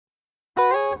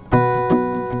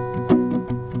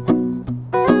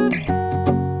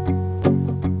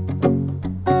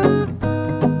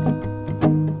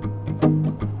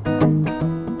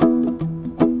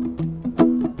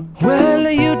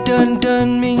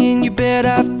me and you bet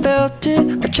I felt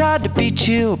it. I tried to be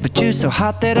chill, but you're so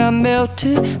hot that I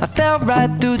melted. I fell right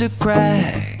through the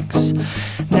cracks.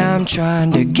 Now I'm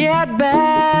trying to get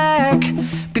back.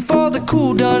 Before the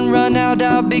cool done run out,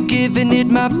 I'll be giving it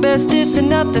my bestest, and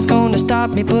nothing's gonna stop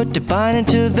me but divine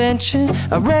intervention.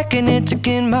 I reckon it's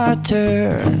again my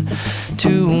turn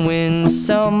to win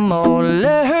some or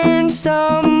learn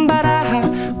some, but I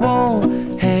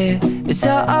won't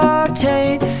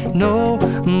hesitate no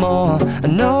more,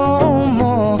 no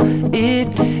more.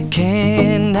 It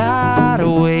cannot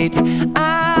wait.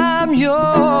 I'm yours.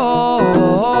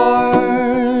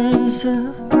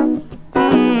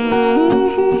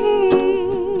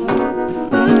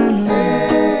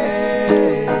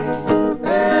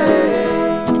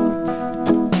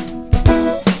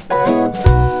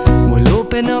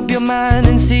 Open up your mind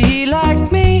and see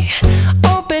like me.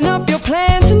 Open up your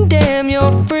plans and damn,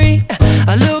 you're free.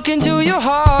 I look into your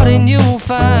heart and you'll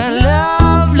find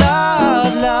love,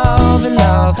 love, love, and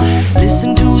love.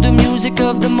 Listen to the music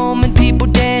of the moment, people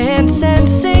dance and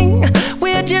sing.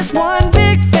 We're just one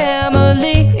big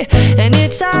family, and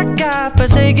it's our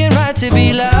God-forsaken right to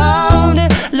be loved,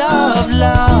 love,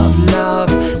 love,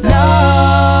 love,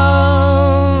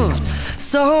 loved.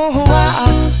 So I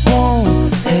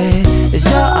won't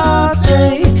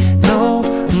hesitate no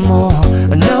more,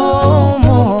 no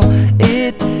more.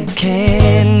 It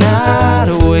cannot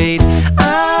wait.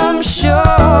 I'm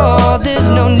sure there's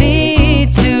no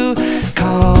need to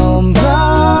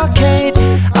complicate.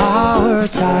 Our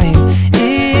time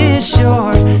is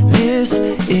short. This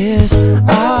is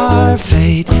our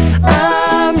fate.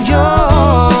 I'm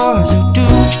yours. Do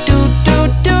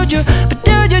you, but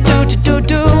do you,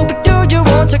 but do you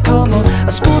want to come on? I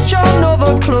scooch on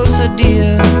over closer,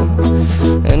 dear,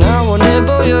 and I will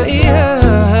nibble your ear.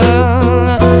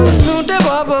 Soon they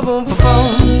boom, boom, boom, boom.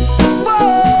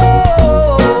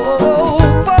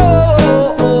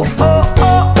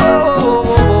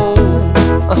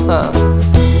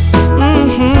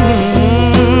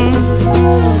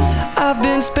 I've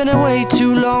been spending way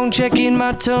too long checking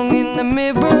my tongue in the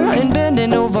mirror and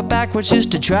bending over backwards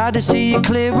just to try to see it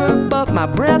clearer, but my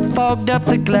breath fogged up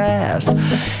the glass,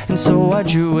 and so I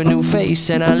drew a new face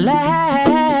and I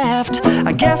laughed.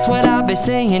 I guess what I'll be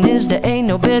saying is there ain't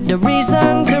no better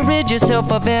reason to rid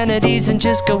yourself of vanities and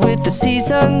just go with the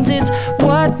seasons. It's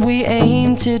what we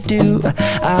aim to do.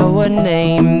 Our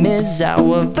name is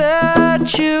our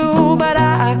virtue, but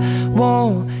I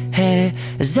won't hesitate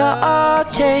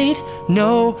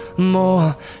no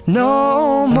more,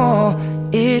 no more.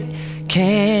 It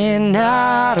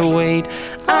cannot wait.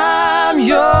 I'm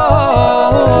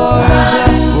yours.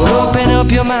 Open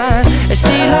up your mind and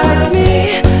see like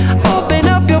me. Open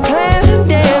up your plans and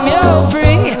damn, you're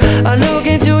free. I look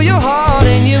into your heart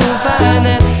and you'll find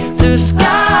that the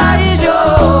sky is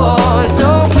yours.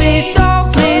 So please don't,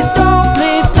 please don't,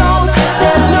 please don't.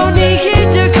 There's no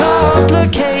need to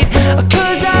complicate,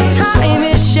 'cause our time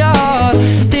is short.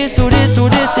 This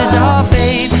is our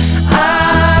fate.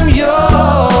 I'm yours.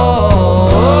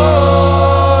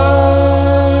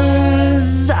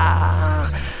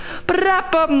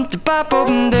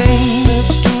 Ba-da-bum-da-ba-bum-ding.